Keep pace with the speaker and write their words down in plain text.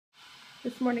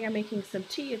This morning I'm making some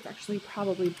tea. It's actually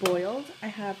probably boiled. I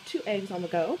have 2 eggs on the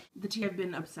go. The tea I've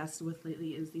been obsessed with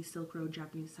lately is the Silk Road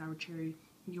Japanese Sour Cherry,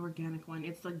 the organic one.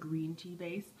 It's like green tea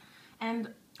base.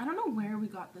 And I don't know where we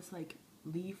got this like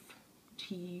leaf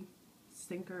tea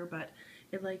sinker, but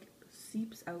it like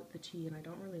seeps out the tea and I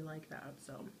don't really like that.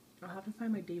 So I'll have to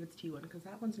find my David's Tea one because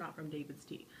that one's not from David's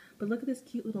Tea. But look at this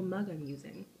cute little mug I'm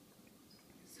using.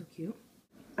 It's so cute.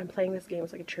 I'm playing this game.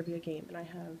 It's like a trivia game and I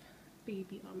have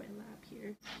baby on my lap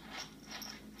here.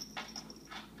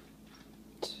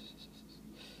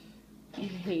 He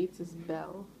hates his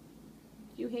bell.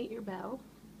 Do you hate your bell?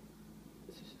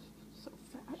 So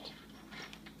fat.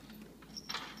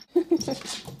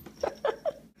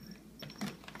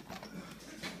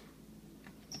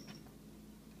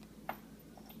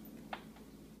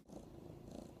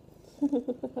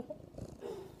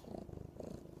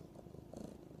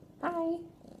 Hi,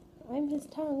 I'm his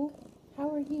tongue. How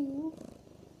are you?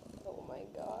 Oh my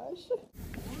gosh.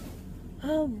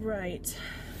 Alright.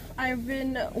 I've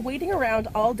been waiting around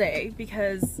all day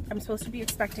because I'm supposed to be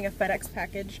expecting a FedEx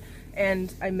package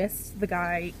and I missed the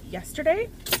guy yesterday.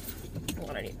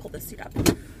 Hold on, I need to pull this seat up.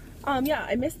 Yeah,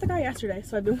 I missed the guy yesterday,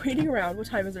 so I've been waiting around. What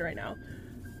time is it right now?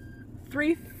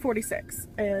 3:46,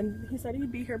 and he said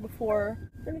he'd be here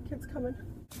before. Are the kids coming?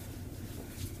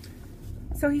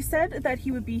 So he said that he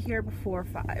would be here before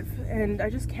 5, and I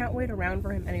just can't wait around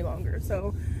for him any longer.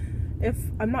 So if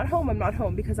I'm not home, I'm not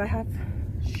home because I have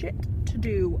shit to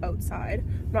do outside.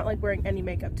 I'm not like wearing any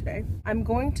makeup today. I'm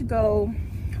going to go,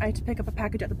 I have to pick up a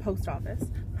package at the post office.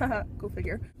 Haha, go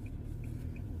figure.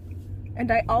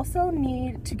 And I also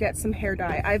need to get some hair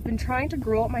dye. I've been trying to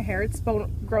grow out my hair. It's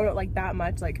grown out like that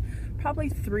much, like probably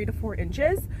 3 to 4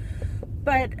 inches.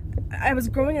 But I was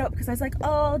growing it out because I was like, oh,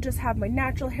 I'll just have my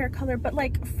natural hair color. But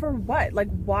like, for what? Like,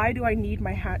 why do I need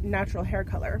my natural hair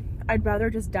color? I'd rather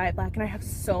just dye it black, and I have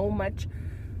so much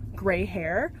gray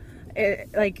hair.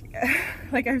 Like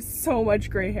I have so much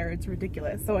gray hair, it's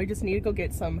ridiculous. So I just need to go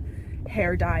get some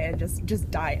hair dye and just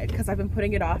dye it because I've been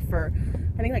putting it off for,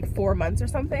 I think like 4 months or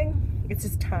something. It's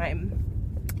just time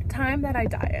that I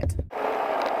dye it.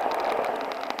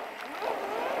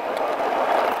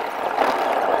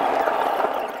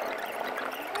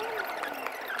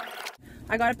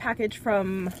 I got a package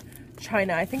from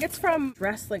China. I think it's from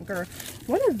Wrestling or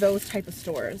one of those type of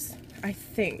stores, I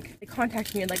think. They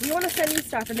contacted me and like, we want to send you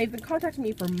stuff, and they've been contacting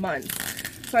me for months.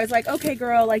 So I was like, okay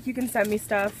girl, like you can send me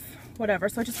stuff, whatever.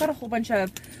 So I just got a whole bunch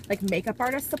of like makeup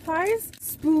artist supplies,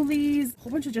 spoolies, a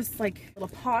whole bunch of just like little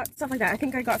pots, stuff like that. I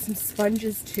think I got some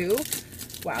sponges too.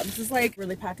 Wow, this is like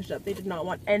really packaged up. They did not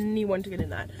want anyone to get in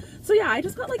that. So yeah, I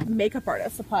just got like makeup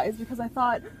artist supplies because I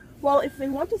thought, well, if they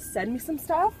want to send me some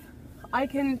stuff, I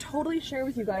can totally share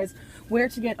with you guys where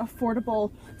to get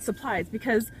affordable supplies,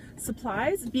 because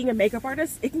supplies, being a makeup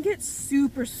artist, it can get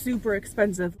super, super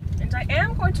expensive. And I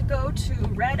am going to go to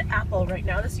Red Apple right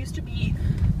now. This used to be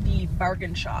the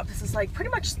bargain shop. This is like pretty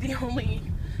much the only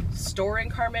store in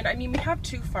Carman. I mean, we have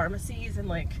 2 pharmacies and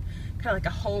like kind of like a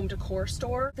home decor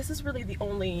store. This is really the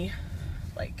only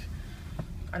like,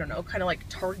 I don't know, kind of like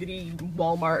Target-y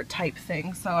Walmart type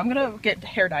thing. So I'm gonna get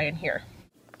hair dye in here.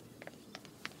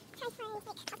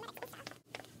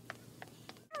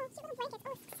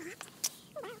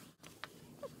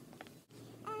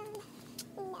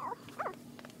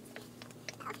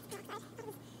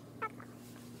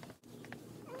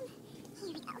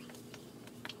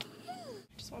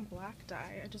 Want black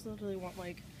dye. I just literally want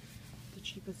like the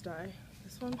cheapest dye.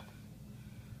 This one,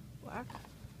 black,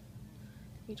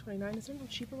 $8.29. Is there no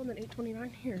cheaper one than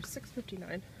 $8.29? Here,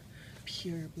 $6.59.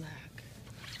 Pure black.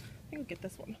 I think I'll get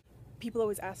this one. People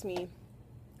always ask me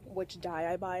which dye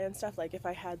I buy and stuff. Like if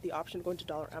I had the option of going to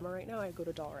Dollarama right now, I'd go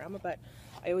to Dollarama, but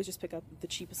I always just pick up the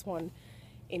cheapest one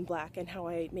in black. And how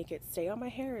I make it stay on my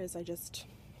hair is I just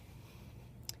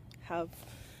have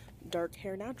dark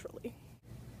hair naturally.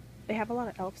 They have a lot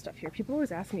of e.l.f. stuff here. People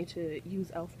always ask me to use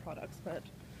e.l.f. products, but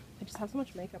I just have so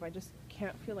much makeup, I just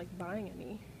can't feel like buying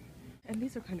any. And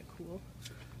these are kind of cool.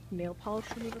 Nail polish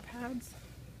remover pads.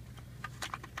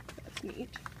 That's neat.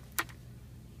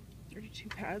 32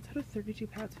 pads. How do 32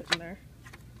 pads fit in there?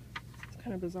 It's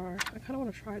kind of bizarre. I kind of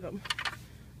want to try them.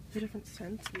 The different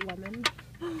scents. Lemon.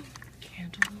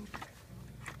 Cantaloupe.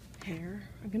 Pear.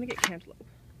 I'm gonna get cantaloupe.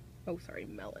 Oh, sorry,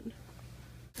 melon.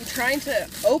 I'm trying to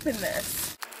open this.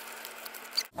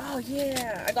 Oh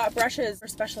yeah, I got brushes for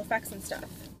special effects and stuff.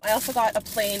 I also got a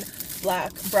plain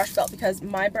black brush belt because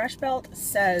my brush belt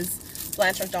says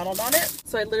Blanche McDonald on it.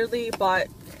 So I literally bought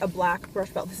a black brush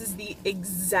belt. This is the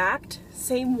exact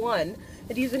same one.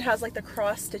 It even has like the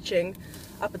cross stitching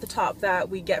up at the top that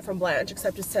we get from Blanche,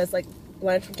 except it says like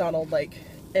Blanche McDonald like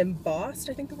embossed,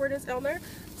 I think the word is, on there.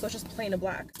 So it's just plain and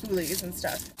black. Spoolies and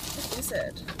stuff. What is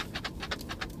it?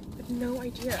 I have no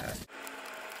idea.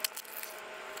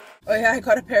 Oh yeah, I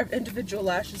got a pair of individual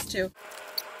lashes too.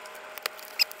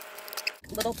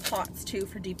 Little pots too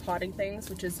for depotting things,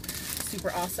 which is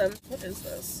super awesome. What is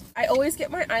this? I always get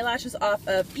my eyelashes off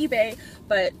of eBay,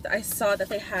 but I saw that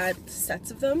they had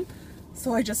sets of them,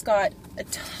 so I just got a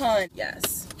ton.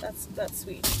 Yes, that's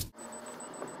sweet.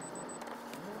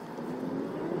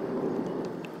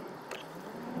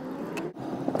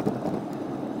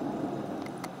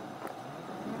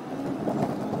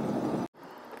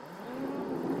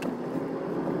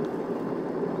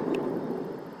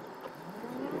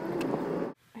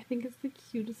 I think it's the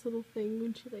cutest little thing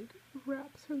when she like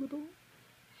wraps her little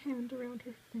hand around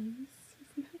her face.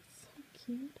 Isn't that so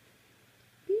cute?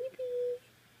 Baby!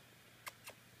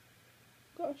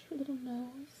 Gosh, her little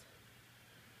nose.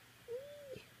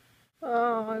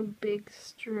 Oh, a big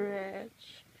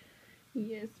stretch.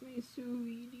 Yes, my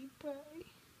sweetie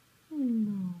pie.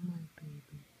 No, my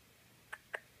baby.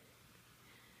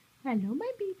 Hello,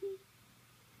 my baby.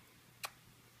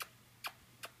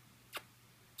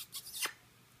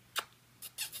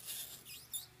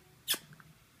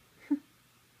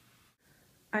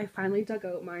 I finally dug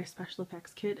out my special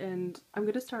effects kit, and I'm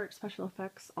gonna start special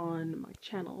effects on my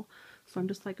channel. So I'm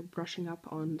just like brushing up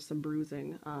on some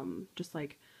bruising, just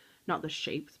like not the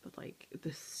shapes, but like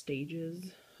the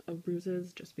stages of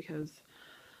bruises, just because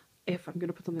if I'm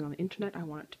gonna put something on the internet, I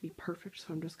want it to be perfect. So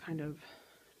I'm just kind of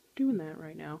doing that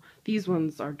right now. These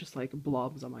ones are just like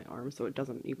blobs on my arm, so it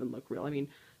doesn't even look real. I mean,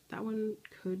 that one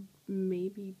could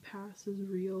maybe pass as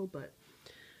real, but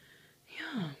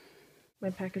yeah. My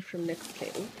package from NYX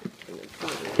came.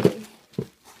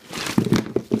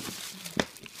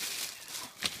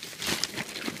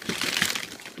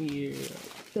 Yeah,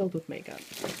 filled with makeup.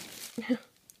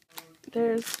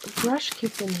 There's brush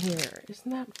kits in here.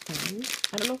 Isn't that fun?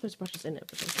 I don't know if there's brushes in it,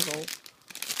 but there's little...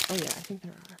 Oh yeah, I think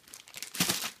there are.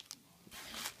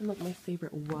 And look, my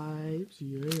favorite wipes.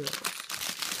 Yeah.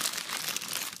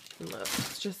 And look,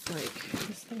 it's just like,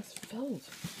 this thing's filled.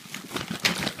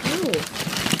 Oh!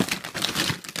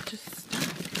 Just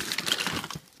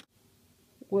stuff.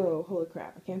 Whoa, holy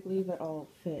crap. I can't believe that all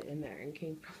fit in there and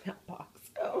came from that box.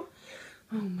 Oh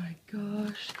my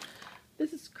gosh.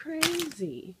 This is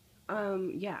crazy.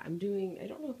 Yeah, I'm doing, I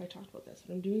don't know if I talked about this,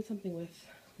 but I'm doing something with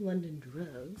London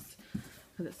Drugs,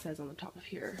 because it says on the top of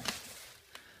here,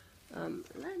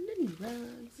 London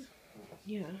Drugs.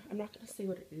 Yeah, I'm not going to say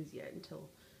what it is yet until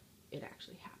it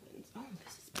actually happens. Oh,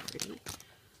 this is pretty.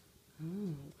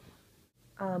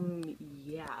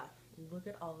 Yeah, look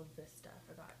at all of this stuff.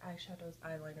 I got eyeshadows,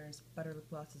 eyeliners, butter lip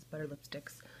glosses, butter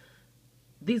lipsticks,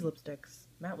 these lipsticks,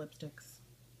 matte lipsticks.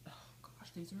 Oh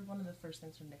gosh, these were one of the first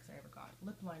things from NYX I ever got.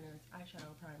 Lip liners,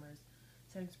 eyeshadow primers,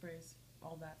 setting sprays,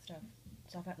 all that stuff.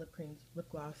 Soft matte lip creams, lip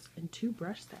gloss, and 2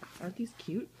 brush sets. Aren't these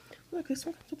cute? Look, this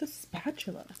one comes with a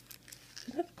spatula.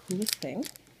 Isn't that the coolest thing?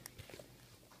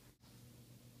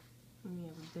 And we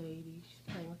have a baby.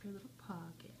 She's playing with her little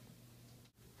pocket.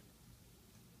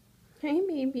 Hey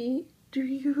baby, do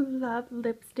you love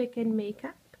lipstick and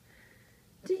makeup?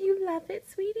 Do you love it,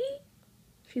 sweetie?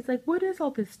 She's like, what is all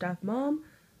this stuff, Mom?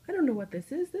 I don't know what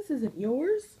this is. This isn't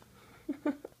yours.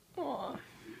 Aw,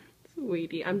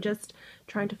 sweetie. I'm just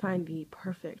trying to find the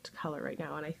perfect color right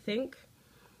now, and I think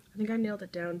I nailed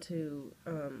it down to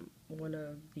one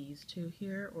of these two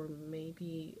here, or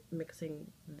maybe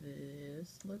mixing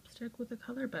this lipstick with a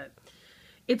color, but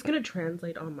it's gonna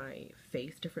translate on my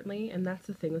face differently, and that's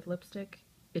the thing with lipstick.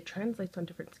 It translates on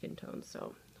different skin tones,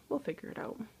 so we'll figure it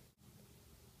out.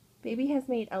 Baby has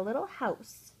made a little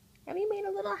house. Have you made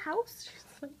a little house?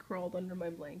 She's like crawled under my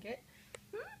blanket.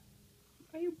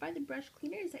 Are you by the brush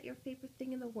cleaner? Is that your favorite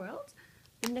thing in the world?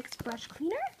 The NYX brush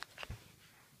cleaner?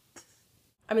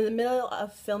 I'm in the middle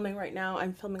of filming right now.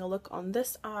 I'm filming a look on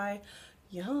this eye.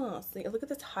 Yeah, so look at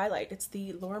this highlight. It's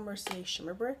the Laura Mercier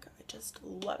Shimmer Brick. I just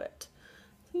love it.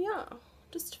 So yeah,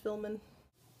 just filming.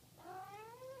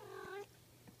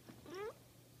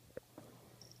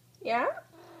 Yeah?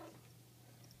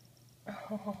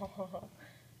 Oh.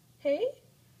 Hey?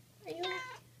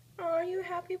 Are you a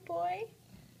happy boy?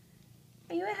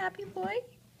 Are you a happy boy?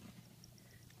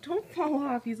 Don't fall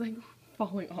off. He's like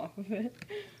falling off of it.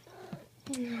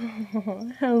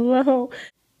 Oh, hello.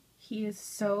 He is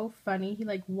so funny. He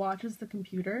like watches the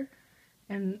computer,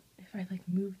 and if I like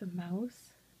move the mouse,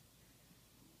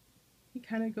 he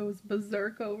kind of goes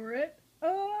berserk over it.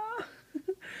 Oh,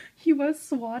 he was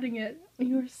swatting it.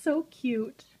 You are so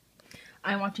cute.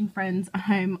 I'm watching Friends.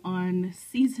 I'm on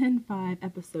season 5,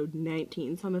 episode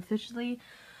 19. So I'm officially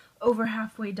over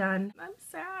halfway done. I'm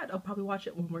sad. I'll probably watch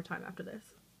it one more time after this.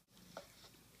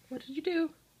 What did you do?